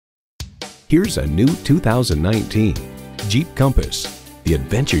Here's a new 2019 Jeep Compass. The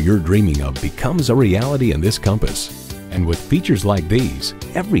adventure you're dreaming of becomes a reality in this Compass. And with features like these,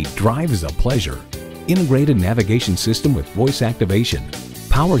 every drive is a pleasure. Integrated navigation system with voice activation,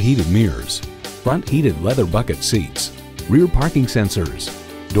 power heated mirrors, front heated leather bucket seats, rear parking sensors,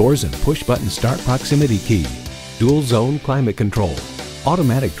 doors and push button start proximity key, dual zone climate control,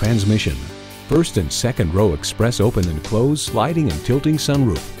 automatic transmission, first and second row express open and close sliding and tilting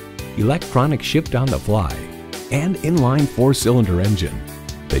sunroof, electronic shift on the fly, and inline 4-cylinder engine.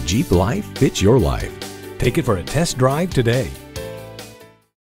 The Jeep life fits your life. Take it for a test drive today.